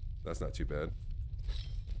 That's not too bad.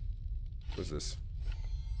 What's this?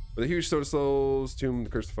 With a huge soda souls, tomb, the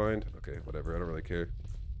curse to find. Okay, whatever. I don't really care.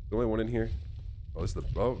 The only one in here. Oh, this is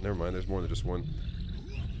the. Oh, never mind. There's more than just one.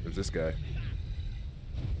 There's this guy.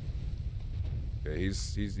 Okay,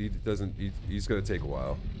 he's gonna take a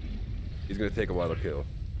while. He's gonna take a while to kill.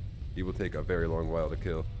 He will take a very long while to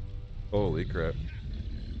kill. Holy crap.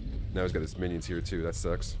 Now he's got his minions here too. That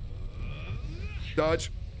sucks. Dodge.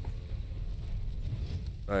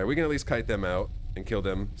 Alright, we can at least kite them out and kill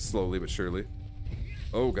them slowly but surely.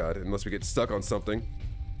 Oh god, unless we get stuck on something.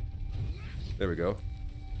 There we go.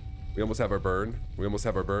 We almost have our burn. We almost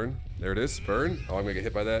have our burn. There it is. Burn. Oh, I'm gonna get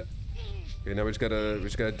hit by that. Okay, now we just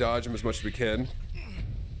gotta dodge them as much as we can.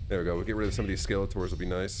 There we go. We'll get rid of some of these Skeletors. Will be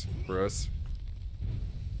nice for us.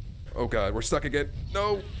 Oh god, we're stuck again.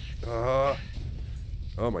 No.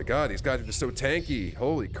 Oh my god, these guys are just so tanky.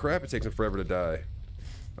 Holy crap, it takes them forever to die.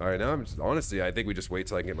 Alright, now I'm just, honestly, I think we just wait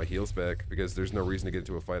till I can get my heals back, because there's no reason to get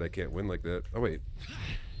into a fight I can't win like that. Oh wait.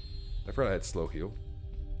 I forgot I had slow heal.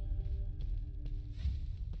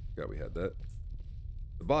 God, we had that.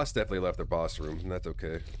 The boss definitely left their boss room, and that's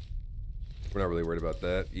okay. We're not really worried about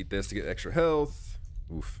that. Eat this to get extra health.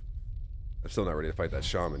 Oof. I'm still not ready to fight that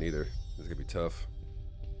shaman either. This is gonna be tough.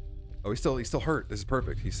 Oh, he's still hurt. This is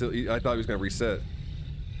perfect. I thought he was gonna reset.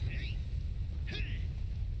 I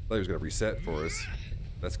thought he was gonna reset for us.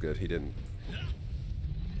 That's good. He didn't.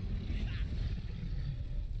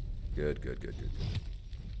 Good.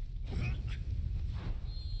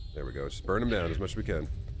 There we go. Just burn him down as much as we can.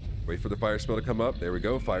 Wait for the fire spell to come up. There we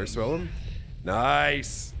go. Fire spell him.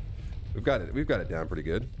 Nice. We've got it. We've got it down pretty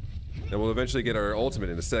good. And we'll eventually get our ultimate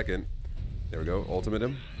in a second. There we go. Ultimate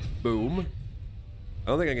him. Boom. I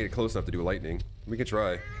don't think I can get close enough to do lightning. We can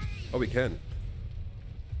try. Oh, we can.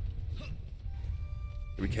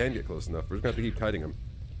 We can get close enough. We're just gonna have to keep kiting him.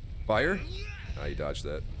 Fire? Ah, he dodged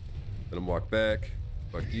that. Let him walk back.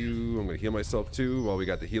 Fuck you. I'm gonna heal myself too while we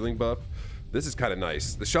got the healing buff. This is kind of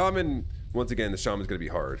nice. The shaman, once again, the shaman's gonna be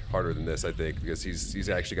harder than this, I think, because he's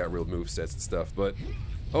actually got real move sets and stuff. But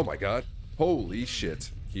oh my god, holy shit!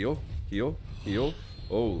 Heal.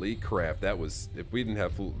 Holy crap, that was, if we didn't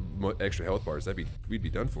have full extra health bars, we'd be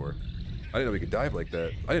done for. I didn't know we could dive like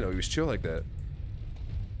that. I didn't know he was chill like that.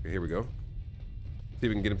 Okay, here we go. See if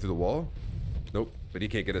we can get him through the wall. Nope, but he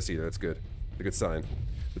can't get us either. That's good. It's a good sign.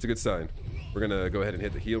 It's a good sign. We're gonna go ahead and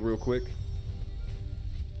hit the heal real quick.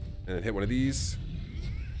 And then hit one of these.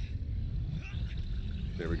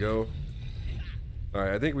 There we go.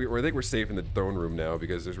 Alright, I think we're safe in the throne room now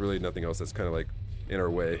because there's really nothing else that's kind of like in our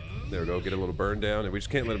way. There we go, get a little burn down, and we just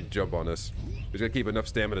can't let him jump on us. We just gotta keep enough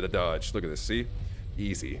stamina to dodge. Look at this, see?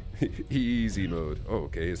 Easy. Easy mode. Oh,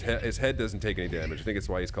 okay, his head doesn't take any damage. I think it's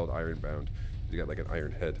why he's called Ironbound. He's got like an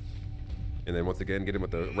iron head. And then once again, get him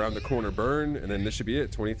with the round the corner burn, and then this should be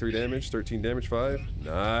it. 23 damage, 13 damage, 5.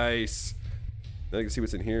 Nice! Now you can see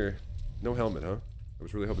what's in here. No helmet, huh? I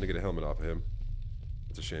was really hoping to get a helmet off of him.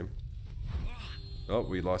 That's a shame. Oh,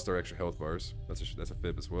 we lost our extra health bars. That's a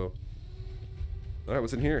fib as well. All right,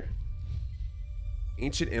 what's in here?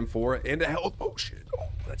 Ancient amphora and a health potion. Oh,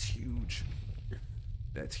 that's huge.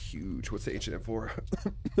 That's huge. What's the ancient amphora?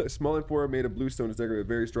 A small amphora made of bluestone is decorated with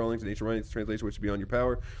various drawings in ancient writings. Translation which is beyond your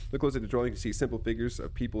power. Look closely at the drawing. You can see simple figures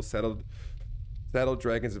of people saddled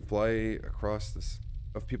dragons and fly across this.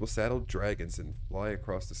 Of people saddled dragons and fly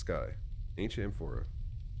across the sky. Ancient amphora.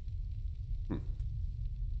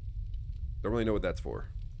 Don't really know what that's for.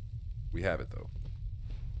 We have it though.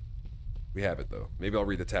 We have it though. Maybe I'll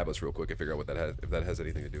read the tablets real quick and figure out what that has, if that has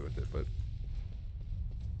anything to do with it. But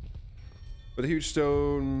with a huge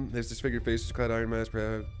stone, there's disfigured faces, clad iron mask.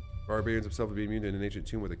 Barbarians themselves would be immune to an ancient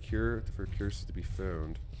tomb with a cure for cures to be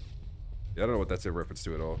found. Yeah, I don't know what that's a reference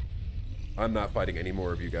to at all. I'm not fighting any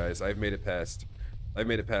more of you guys. I've made it past. I've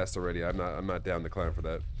made it past already. I'm not down to climb for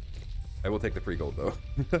that. I will take the free gold though.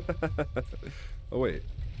 Oh wait.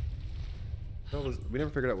 We never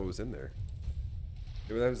figured out what was in there.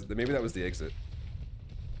 Maybe that was the exit.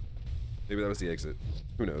 Maybe that was the exit.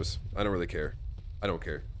 Who knows? I don't really care. I don't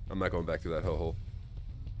care. I'm not going back through that hole.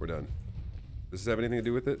 We're done. Does this have anything to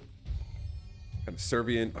do with it? Kind of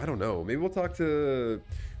Servian. I don't know. Maybe we'll talk to.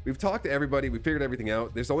 We've talked to everybody. We figured everything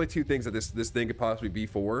out. There's only two things that this thing could possibly be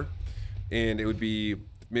for, and it would be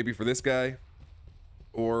maybe for this guy,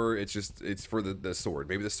 or it's for the sword.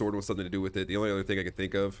 Maybe the sword was something to do with it. The only other thing I could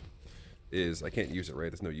think of is I can't use it. Right?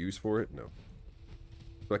 There's no use for it. No.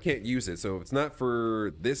 So I can't use it. So if it's not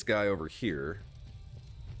for this guy over here,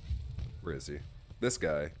 where is he? This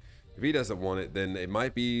guy. If he doesn't want it, then it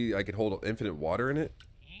might be I could hold infinite water in it.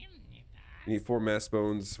 You need 4 mass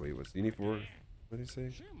bones. Wait, you need 4? What did he say?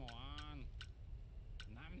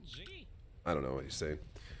 I don't know what he's saying.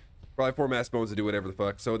 Probably 4 mass bones to do whatever the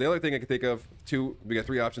fuck. So the other thing I can think of, we got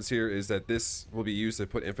 3 options here, is that this will be used to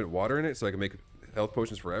put infinite water in it, so I can make health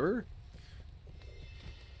potions forever.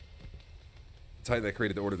 Titan that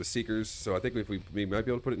created the Order of the Seekers, so I think if we might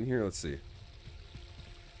be able to put it in here. Let's see.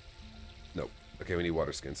 Nope. Okay, we need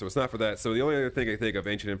water skin, so it's not for that. So the only other thing I think of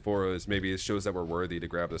Ancient Amphora is maybe it shows that we're worthy to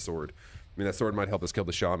grab the sword. I mean, that sword might help us kill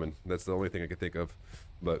the shaman. That's the only thing I could think of.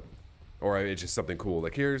 But, or it's just something cool.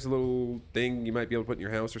 Like, here's a little thing you might be able to put in your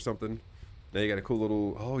house or something. Now you got a cool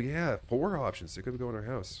little, oh yeah, 4 options. It could go in our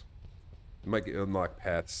house. It might unlock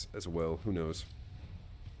paths as well. Who knows?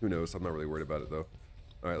 Who knows? I'm not really worried about it though.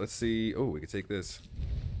 All right, let's see. Oh, we can take this.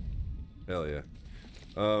 Hell yeah.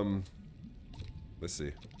 Let's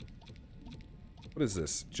see. What is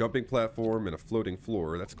this? Jumping platform and a floating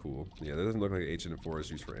floor. That's cool. Yeah, that doesn't look like Ancient Amphora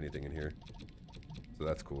is used for anything in here. So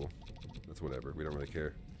that's cool. That's whatever. We don't really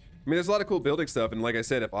care. I mean, there's a lot of cool building stuff, and like I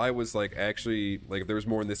said, if I was like actually, like if there was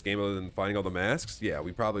more in this game other than finding all the masks, yeah,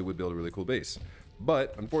 we probably would build a really cool base.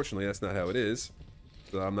 But, unfortunately, that's not how it is.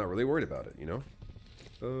 So I'm not really worried about it, you know?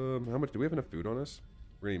 How much, do we have enough food on us?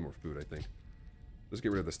 We're gonna need more food, I think. Let's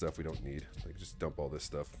get rid of the stuff we don't need. Like, just dump all this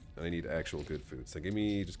stuff. I need actual good food. So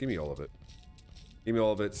just give me all of it. Give me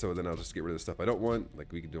all of it, so then I'll just get rid of the stuff I don't want.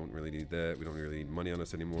 Like, we don't really need that. We don't really need money on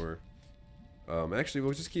us anymore. Actually,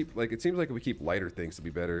 we'll just keep, like, it seems like if we keep lighter things to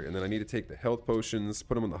be better. And then I need to take the health potions,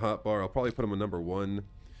 put them on the hot bar. I'll probably put them on number 1. And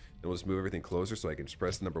we'll just move everything closer so I can just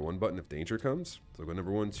press the number 1 button if danger comes. So I'll go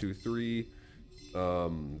number 1, 2, 3.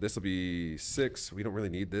 This will be 6. We don't really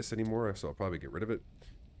need this anymore, so I'll probably get rid of it.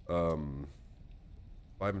 5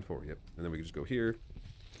 and 4, yep. And then we can just go here.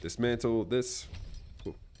 Dismantle this.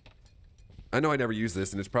 Cool. I know I never use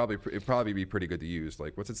this, and it'd probably be pretty good to use.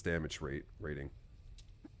 Like, what's its damage rating?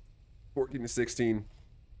 14 to 16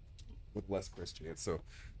 with less crit chance. So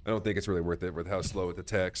I don't think it's really worth it with how slow it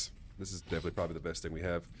attacks. This is definitely probably the best thing we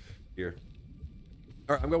have here.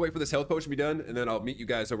 All right, I'm gonna wait for this health potion to be done, and then I'll meet you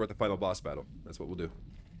guys over at the final boss battle. That's what we'll do.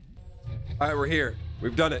 All right, we're here.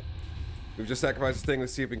 We've done it. We've just sacrificed this thing.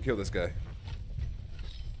 Let's see if we can kill this guy.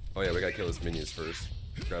 Oh yeah, we gotta kill his minions first.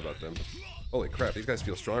 Forgot about them. Holy crap, these guys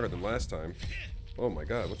feel stronger than last time. Oh my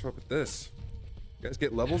god, what's wrong with this? You guys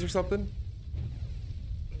get levels or something?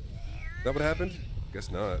 Is that what happened?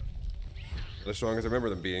 Guess not. Not as strong as I remember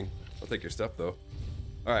them being. I'll take your stuff though.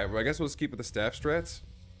 Alright, well I guess we'll just keep with the staff strats.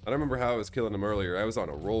 I don't remember how I was killing them earlier. I was on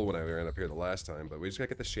a roll when I ran up here the last time, but we just gotta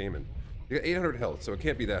get the shaman. You got 800 health, so it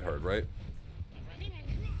can't be that hard, right?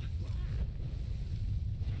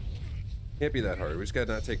 Can't be that hard. We just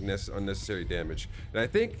gotta not take unnecessary damage. And I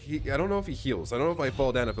think I don't know if he heals. I don't know if I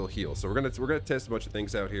fall down if he'll heal. So we're gonna test a bunch of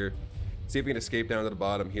things out here. See if we can escape down to the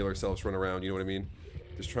bottom, heal ourselves, run around. You know what I mean?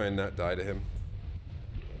 Just try and not die to him.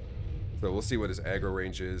 So we'll see what his aggro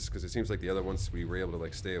range is, because it seems like the other ones we were able to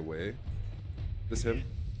like stay away. Is this him?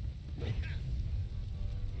 No.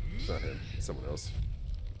 It's not him. It's someone else.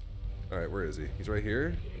 All right, where is he? He's right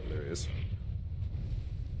here. There he is.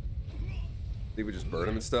 think we just burn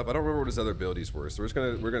him and stuff. I don't remember what his other abilities were, so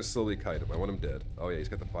we're gonna slowly kite him. I want him dead. Oh yeah, he's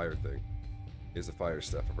got the fire thing. He has the fire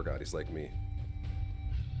stuff. I forgot. He's like me.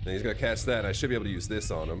 And he's gonna cast that. And I should be able to use this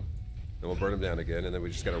on him. Then we'll burn him down again, and then we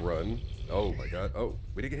just gotta run. Oh my god. Oh,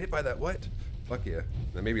 we didn't get hit by that. What? Fuck yeah.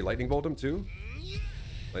 Then maybe lightning bolt him too.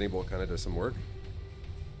 Lightning bolt kind of does some work.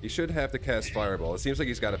 He should have to cast fireball. It seems like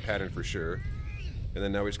he's got a pattern for sure. And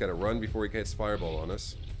then now we just gotta run before he casts fireball on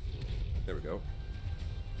us. There we go.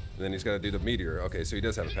 And then he's gotta do the meteor. Okay, so he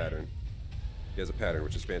does have a pattern. He has a pattern,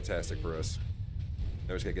 which is fantastic for us.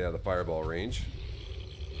 Now we just gotta get out of the fireball range.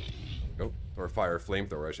 Oh, or fire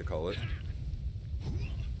flamethrower, I should call it.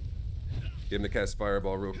 Get him to cast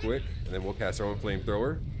fireball real quick, and then we'll cast our own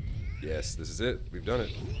flamethrower. Yes, this is it. We've done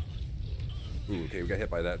it. Ooh, okay, we got hit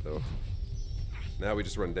by that though. Now we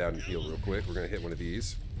just run down and heal real quick. We're gonna hit one of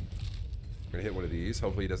these. We're gonna hit one of these.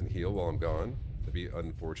 Hopefully he doesn't heal while I'm gone. That'd be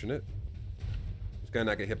unfortunate. Just gotta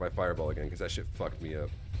not get hit by fireball again, because that shit fucked me up.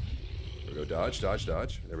 There we go. Dodge, dodge,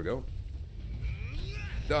 dodge. There we go.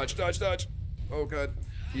 Dodge, dodge, dodge. Oh god.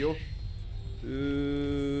 Heal.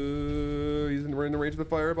 We're in the range of the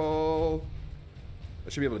fireball. I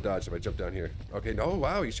should be able to dodge if I jump down here. Okay, no,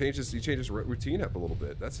 wow, he changed his routine up a little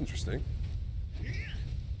bit. That's interesting.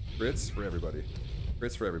 Crits for everybody.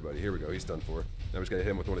 Crits for everybody. Here we go. He's done for. Now we just gotta hit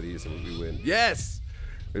him with one of these and we win. Yes!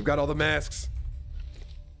 We've got all the masks.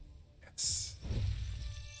 Yes.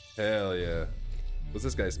 Hell yeah. What's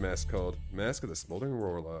this guy's mask called? Mask of the Smoldering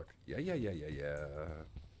Warlock. Yeah.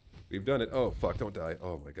 We've done it. Oh, fuck. Don't die.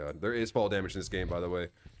 Oh, my God. There is fall damage in this game, by the way.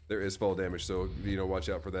 There is fall damage, so, you know, watch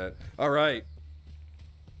out for that. All right.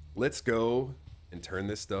 Let's go and turn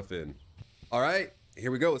this stuff in. All right.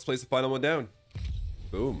 Here we go. Let's place the final one down.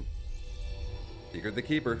 Boom. Secret the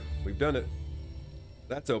Keeper. We've done it.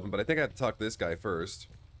 That's open, but I think I have to talk to this guy first.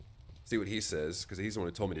 See what he says, because he's the one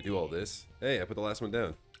who told me to do all this. Hey, I put the last one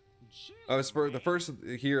down. I was for the first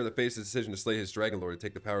here that faced the decision to slay his Dragon Lord to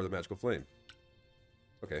take the power of the magical flame.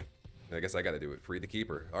 Okay. I guess I gotta do it. Free the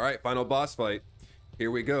Keeper. Alright, final boss fight.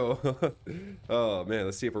 Here we go. Oh, man.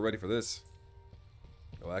 Let's see if we're ready for this.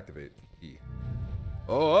 I'll activate E.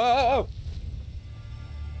 Oh!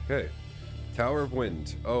 Okay. Tower of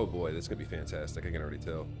Wind. Oh, boy. This is gonna be fantastic. I can already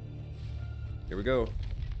tell. Here we go.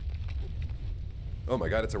 Oh, my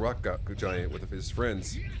God. It's a rock giant with his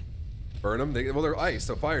friends. Burn them. Well, they're ice,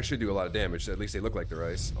 so fire should do a lot of damage. At least they look like they're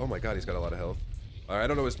ice. Oh, my God. He's got a lot of health. Alright, I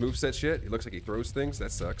don't know his moveset yet. He looks like he throws things.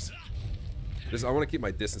 That sucks. I want to keep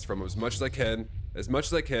my distance from him as much as I can. As much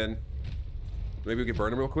as I can. Maybe we can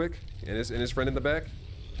burn him real quick. And his friend in the back.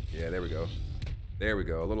 Yeah, there we go. There we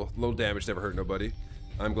go. A little damage never hurt nobody.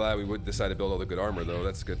 I'm glad we would decide to build all the good armor, though.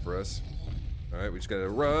 That's good for us. Alright, we just gotta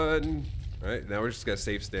run. Alright, now we're just gotta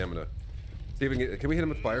save stamina. See if we can we hit him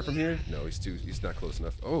with fire from here? No, he's not close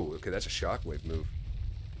enough. Oh, okay, that's a shockwave move.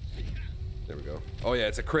 There we go. Oh yeah,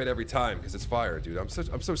 it's a crit every time because it's fire, dude. I'm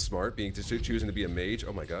so smart choosing to be a mage.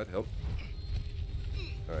 Oh my god, help.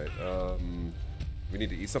 Alright, we need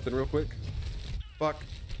to eat something real quick. Fuck.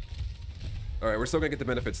 Alright, we're still gonna get the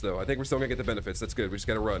benefits though. I think we're still gonna get the benefits. That's good. We just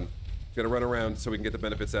gotta run. Just gotta run around so we can get the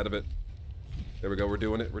benefits out of it. There we go, we're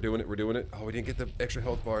doing it, we're doing it, we're doing it. Oh, we didn't get the extra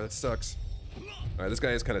health bar, that sucks. Alright, this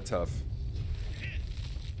guy is kinda tough.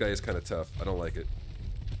 This guy is kinda tough. I don't like it.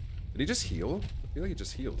 Did he just heal? I feel like he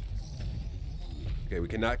just healed. Okay, we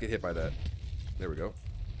cannot get hit by that. There we go.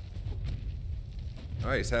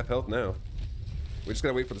 Alright, he's half health now. We just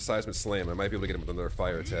gotta wait for the seismic slam. I might be able to get him with another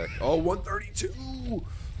fire attack. Oh, 132!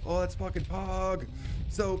 Oh, that's fucking Pog.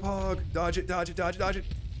 So Pog. Dodge it, dodge it, dodge it, dodge it.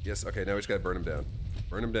 Yes, okay, now we just gotta burn him down.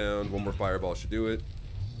 Burn him down. One more fireball should do it.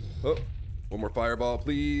 Oh, one more fireball,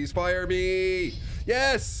 please. Fire me!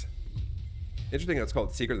 Yes! Interesting how it's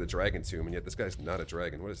called Secret of the Dragon Tomb, and yet this guy's not a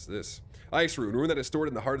dragon. What is this? Ice Rune. Rune that is stored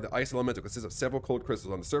in the heart of the ice elemental. Consists of several cold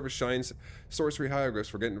crystals. On the surface shines sorcery hieroglyphs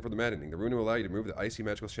forgotten for the maddening. The rune will allow you to remove the icy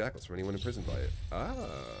magical shackles from anyone imprisoned by it. Ah.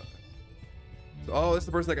 Oh, that's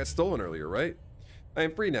the person that got stolen earlier, right? I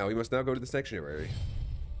am free now. We must now go to the sanctuary.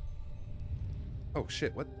 Oh,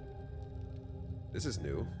 shit. What? This is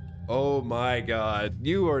new. Oh, my God.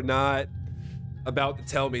 You are not about to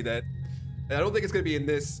tell me that. And I don't think it's going to be in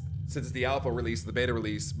this since it's the alpha release, the beta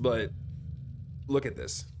release, but look at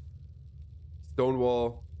this.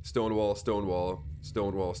 Stonewall, Stonewall, Stonewall,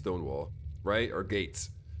 Stonewall, Stonewall, right? Or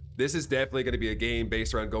gates. This is definitely going to be a game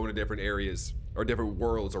based around going to different areas or different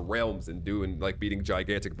worlds or realms and doing like beating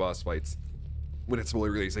gigantic boss fights when it's fully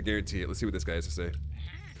released. I guarantee it. Let's see what this guy has to say.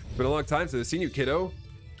 It's been a long time since I've seen you, kiddo.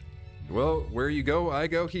 Well, where you go, I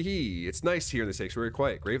go. Hee hee. It's nice here in the sanctuary.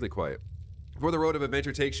 Quiet, gravely quiet. Before the road of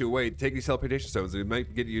adventure takes you away, take these teleportation stones. It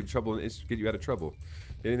might get you in trouble and get you out of trouble.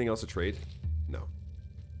 Anything else to trade? No.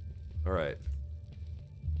 All right.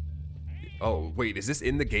 Oh, wait, is this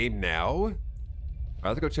in the game now? I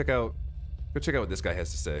have to go check out what this guy has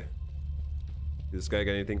to say. Does this guy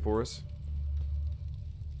got anything for us?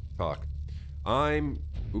 Talk.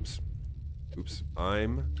 Oops.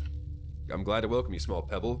 I'm glad to welcome you, small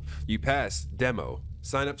pebble. You passed demo.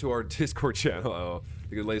 Sign up to our Discord channel. Oh,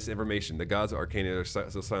 to get the latest information. The gods of Arcana are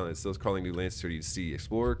still silent. Still calling new lands to see.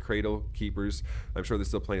 Explorer, Cradle, Keepers. I'm sure there's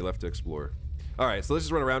still plenty left to explore. All right, so let's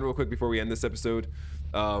just run around real quick before we end this episode.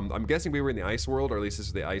 I'm guessing we were in the ice world, or at least this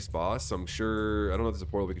is the ice boss. So I'm sure, I don't know if there's a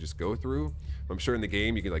portal we could just go through. I'm sure in the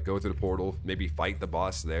game you can like go through the portal, maybe fight the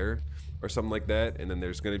boss there or something like that. And then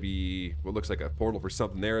there's going to be what looks like a portal for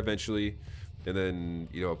something there eventually. And then,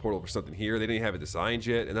 you know, a portal for something here. They didn't have it designed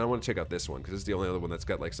yet. And then I want to check out this one because it's the only other one that's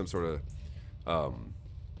got like some sort of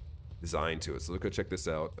design to it. So let's go check this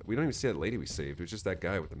out. We don't even see that lady we saved. It was just that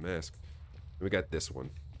guy with the mask. And we got this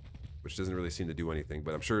one, which doesn't really seem to do anything,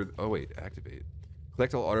 but I'm sure. Oh wait, activate.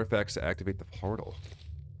 Collect all artifacts to activate the portal.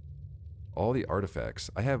 All the artifacts.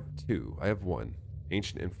 I have 2. I have 1.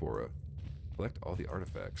 Ancient Amphora. Collect all the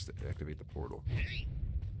artifacts to activate the portal.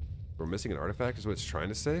 We're missing an artifact is what it's trying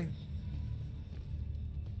to say?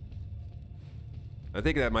 I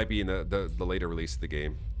think that might be in the later release of the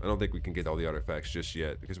game. I don't think we can get all the artifacts just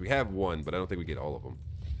yet, because we have 1, but I don't think we get all of them.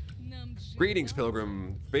 Greetings,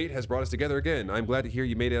 Pilgrim. Fate has brought us together again. I'm glad to hear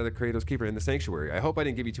you made it out of Kratos Keeper in the Sanctuary. I hope I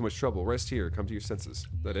didn't give you too much trouble. Rest here. Come to your senses.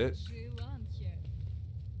 Is that it?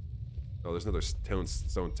 Oh, there's another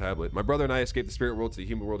stone tablet. My brother and I escaped the spirit world to the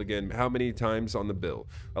human world again. How many times on the bill?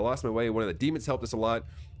 I lost my way. One of the demons helped us a lot.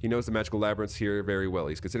 He knows the magical labyrinths here very well.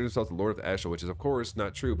 He's considered himself the Lord of Ashel, which is, of course,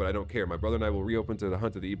 not true, but I don't care. My brother and I will reopen to the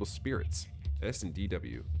hunt of the evil spirits. S and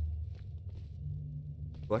DW.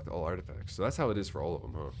 Collect all artifacts. So that's how it is for all of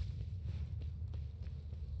them, huh?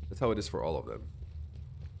 That's how it is for all of them.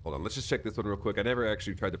 Hold on, let's just check this one real quick. I never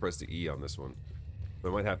actually tried to press the E on this one. I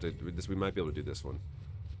might have to, we might be able to do this one.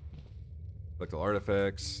 Collect all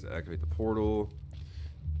artifacts, activate the portal.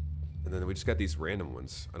 And then we just got these random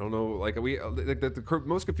ones. I don't know, like the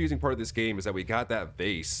most confusing part of this game is that we got that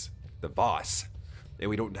vase, the boss, and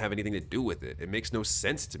we don't have anything to do with it. It makes no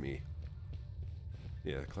sense to me.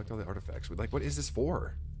 Yeah, collect all the artifacts. We're like, what is this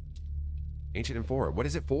for? Ancient Amphora. What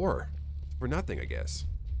is it for? For nothing, I guess.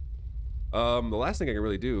 The last thing I can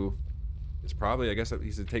really do is probably, I guess,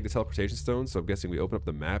 he's to take the teleportation stone. So I'm guessing we open up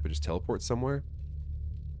the map and just teleport somewhere.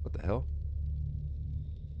 What the hell?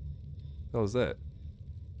 What the hell is that?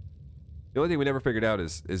 The only thing we never figured out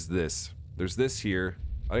is this. There's this here.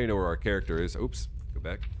 I don't even know where our character is. Oops, go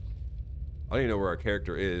back. I don't even know where our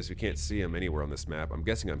character is. We can't see him anywhere on this map. I'm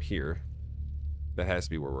guessing I'm here. That has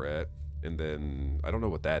to be where we're at. And then, I don't know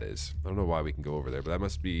what that is. I don't know why we can go over there, but that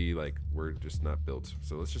must be, like, we're just not built.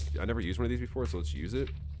 So let's just, I never used one of these before, so let's use it.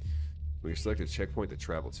 We select a checkpoint to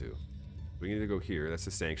travel to. We need to go here. That's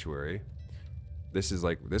the sanctuary. This is,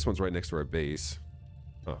 like, this one's right next to our base.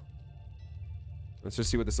 Huh. Let's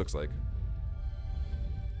just see what this looks like.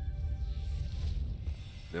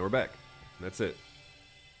 Now we're back. That's it.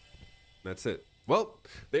 That's it. Well,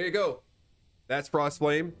 there you go. That's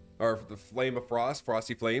Frostflame. Or the Flame of Frost,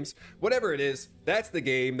 Frosty Flames, whatever it is. That's the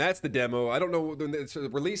game. That's the demo. I don't know. It's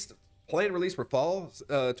released, planned release for fall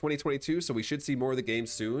 2022, so we should see more of the game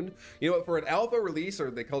soon. You know what? For an alpha release,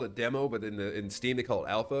 or they call it demo, but in Steam they call it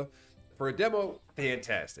alpha. For a demo,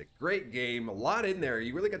 fantastic, great game, a lot in there.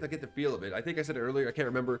 You really got to get the feel of it. I think I said it earlier. I can't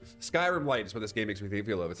remember. Skyrim Light is what this game makes me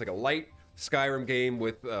feel of. It's like a light Skyrim game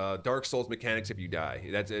with Dark Souls mechanics. If you die,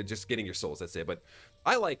 that's just getting your souls. That's it. But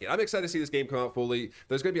I like it. I'm excited to see this game come out fully.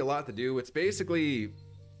 There's going to be a lot to do. It's basically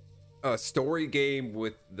a story game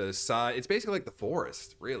with the side. It's basically like The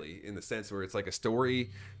Forest, really, in the sense where it's like a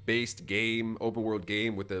story-based game, open world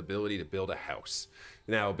game with the ability to build a house.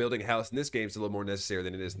 Now, building a house in this game is a little more necessary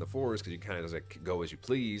than it is in The Forest because you kind of just like go as you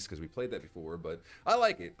please because we played that before. But I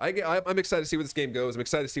like it. I'm excited to see where this game goes. I'm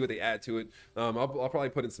excited to see what they add to it. I'll probably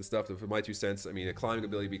put in some stuff for my 2 cents. I mean, a climbing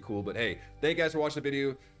ability would be cool. But hey, thank you guys for watching the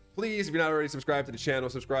video. Please, if you're not already subscribed to the channel,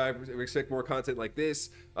 subscribe. We expect more content like this.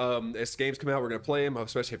 As games come out, we're going to play them,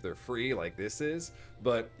 especially if they're free like this is.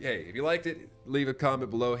 But hey, if you liked it, leave a comment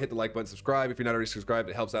below. Hit the like button, subscribe. If you're not already subscribed,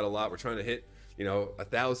 it helps out a lot. We're trying to hit,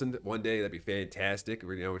 1,000 one day. That'd be fantastic.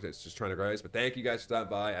 We're just trying to rise. But thank you guys for stopping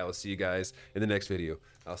by. I will see you guys in the next video.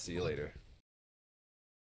 I'll see you later.